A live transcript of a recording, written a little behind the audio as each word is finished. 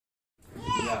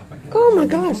Oh my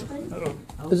gosh.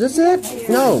 Is this it?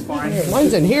 No.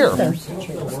 Mine's in here.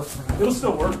 It'll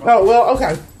still work. Oh, well,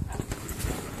 okay.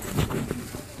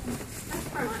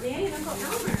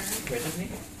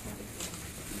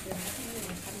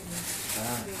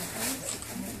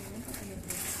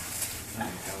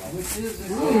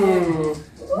 Ooh.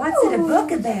 What's it a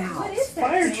book about? What is that?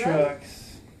 Fire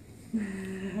trucks.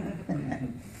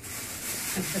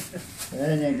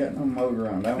 That ain't got no motor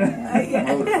on that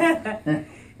one.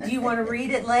 Do you want to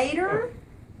read it later?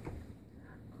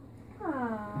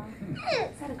 Oh,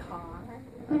 is that a car?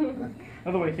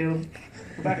 Other way, Caleb.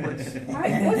 Go backwards.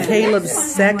 Caleb's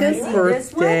second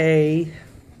birthday.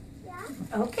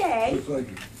 Okay. Looks like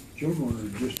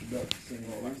children are just about to sing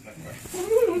all that. I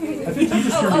think you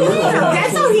just heard me.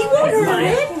 That's how he would hurt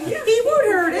it. He would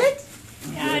hurt it.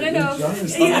 Yeah, I don't know.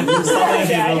 Those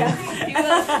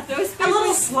A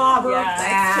little slobber.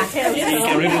 Yeah. You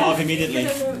can rip it off immediately.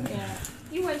 Yeah.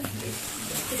 He went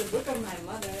to the book of my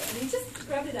mother, and he just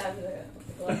grabbed it out of the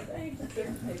glove bag, just took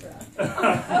the paper out.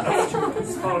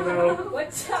 Oh no.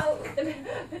 Watch out!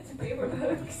 That's a paper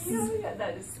books. Yeah,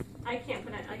 that is. I can't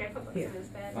put it. Like I put books in this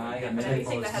bed. I I got put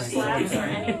anything that has slabs or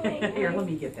anything. Here, let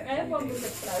me get I that. have one book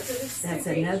that's slabs. It's That's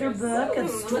super another dangerous. book of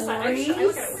Unless I look stories. at it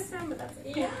with them, but that's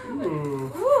it. Yeah.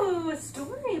 Ooh. Ooh, a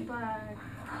storybook.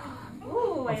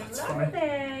 Ooh, I That's love funny.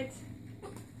 it.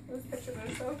 Those pictures are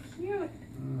so cute.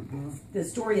 The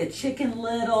story of Chicken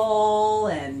Little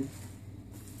and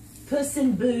Puss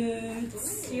in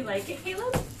Boots. Do you like it,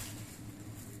 Caleb?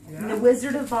 And The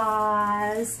Wizard of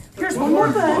Oz. Here's one more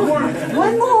book.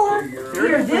 One more.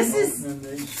 Here, this is.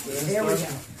 There we go.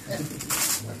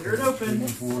 Tear it open. There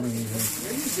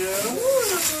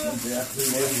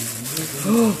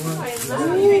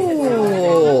you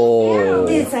Oh.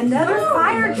 It's another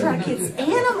fire truck. It's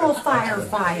animal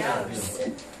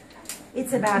firefighters.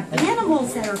 It's about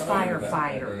animals that are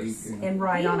firefighters and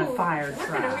ride on a fire We're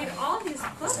going to read truck. all these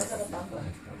books.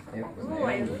 Ooh,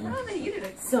 I love it. You did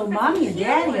it. So Mommy and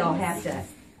Daddy will have to.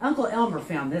 Uncle Elmer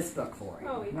found this book for you.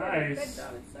 Oh, you did a Nice. good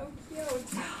job. It's so cute.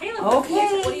 Caleb,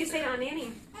 Okay. what do you say on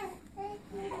Annie?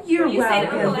 You're What do you say to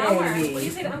welcome, Uncle Elmer? What do you baby.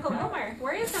 say to Uncle Elmer?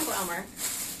 Where is Uncle Elmer?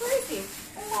 Where is he?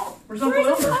 Where's Uncle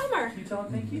Where's Elmer? Elmer? Can you tell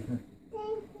him thank you?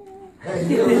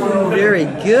 Very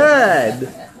good.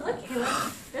 Look,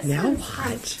 Caleb. This Now one's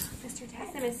what? from Mr. Tess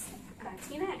and Miss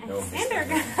Tina and Sander.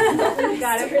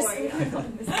 Got it for you.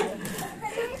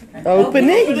 Open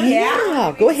it?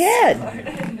 Yeah. Go ahead.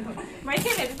 My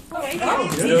kid is right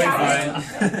You're doing fine.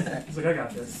 He's like, I got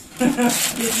this.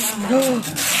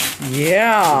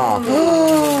 Yeah.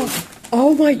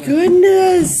 Oh my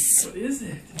goodness. What is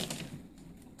it?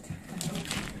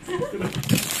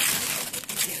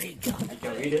 You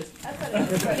can read it.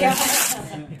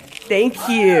 Thank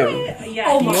you.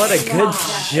 Yeah. What a good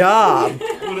job.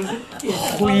 What is it?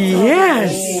 Oh,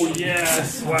 yes. Oh,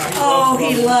 yes. Wow. Oh,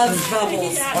 he loves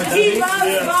bubbles. He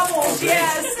loves bubbles,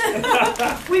 yes.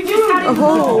 We just had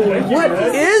Oh, what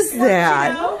is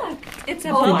that? It's a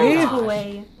Oh, bubble yeah.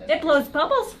 toy. It blows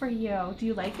bubbles for you. Do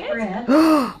you like it? Open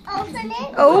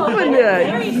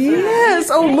it. Yes.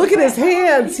 Oh, look at his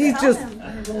hands. He's just.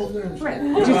 Did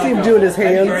you see him doing his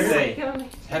Happy hands? birthday.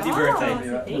 Happy birthday.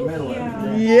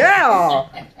 Yeah.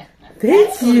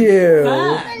 Thank you.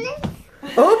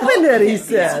 Open it, he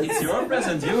says. It's your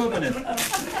present. You open it.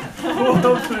 We'll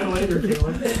open it later,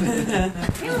 Caleb.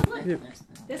 Caleb, look.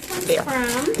 This one's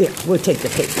from Yeah, we'll take the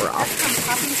paper off.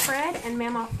 Poppy Fred and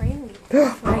Mama Fraley. You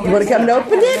want to come and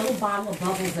open a it? little bottle of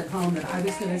bubbles at home that I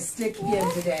was going to stick in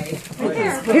today.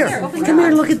 Here, come here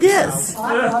and look at this.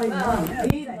 What do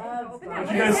you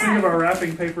guys think about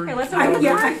wrapping paper? Okay, let's open the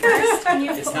card first. Can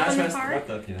you It's open not the just card? wrapped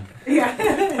up, you know. Yeah.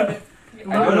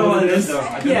 I don't know what it is, though.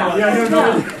 I don't know what Yeah, I it is. don't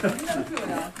know.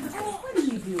 What are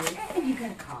you doing? Have you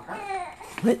got a car?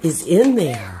 What is in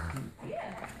there?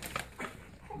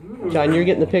 John, you're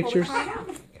getting the pictures?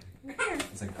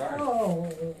 It's a card.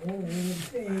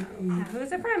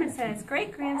 Who's it from? It says,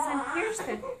 great grandson, here's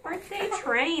the birthday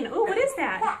train. Ooh, what is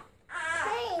that?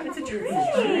 It's a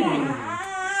train.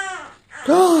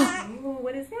 Ooh,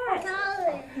 what is that?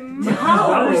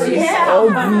 Oh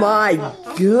my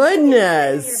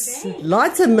goodness.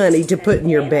 Lots of money to put in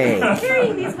your bank. I'm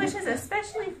carrying these wishes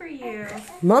especially for you.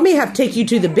 Mommy have to take you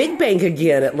to the big bank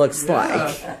again, it looks like.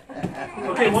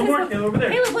 Okay, one more. Caleb, over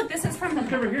there. Caleb, look, this is from Look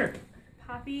the over here.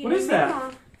 Poppy. What is and that?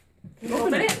 Mama.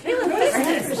 Open it. Caleb, what is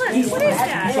this? Look, what is It's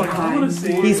that? like, I want to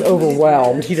see. He's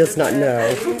overwhelmed. He does not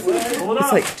know. Hold it It's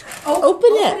up. like, open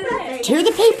it. Tear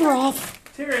the paper off.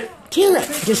 Tear it. Tear it.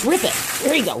 Just rip it.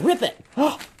 There you go. Rip it.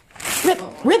 Oh, rip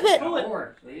it. Pull it.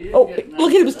 Oh,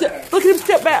 look at him step. Look at him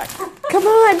step back. Come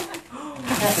on.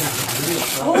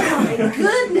 Oh my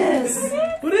goodness.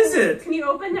 What it. Can you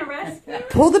open the rest?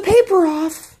 Pull the paper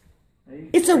off.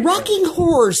 It's a rocking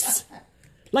horse.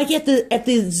 Like at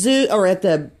the zoo or at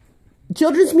the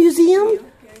children's museum.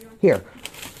 Here.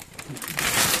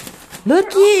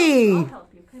 Looky. I'll help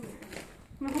you. Come here.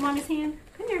 You want to hold on his hand?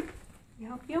 Come here. You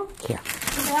help you? Here.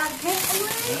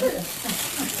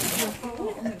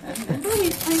 Remember we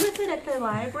played with it at the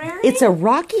library? It's a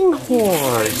rocking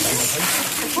horse.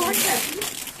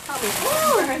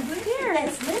 Oh, here.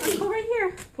 That's Libby. Go right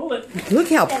here. Pull it. Look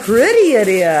how pretty it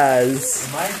is.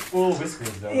 Mine's full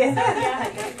whiskers though.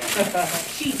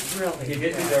 She's really You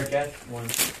get me there, cat one.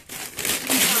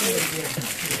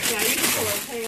 Yeah, you can pull it.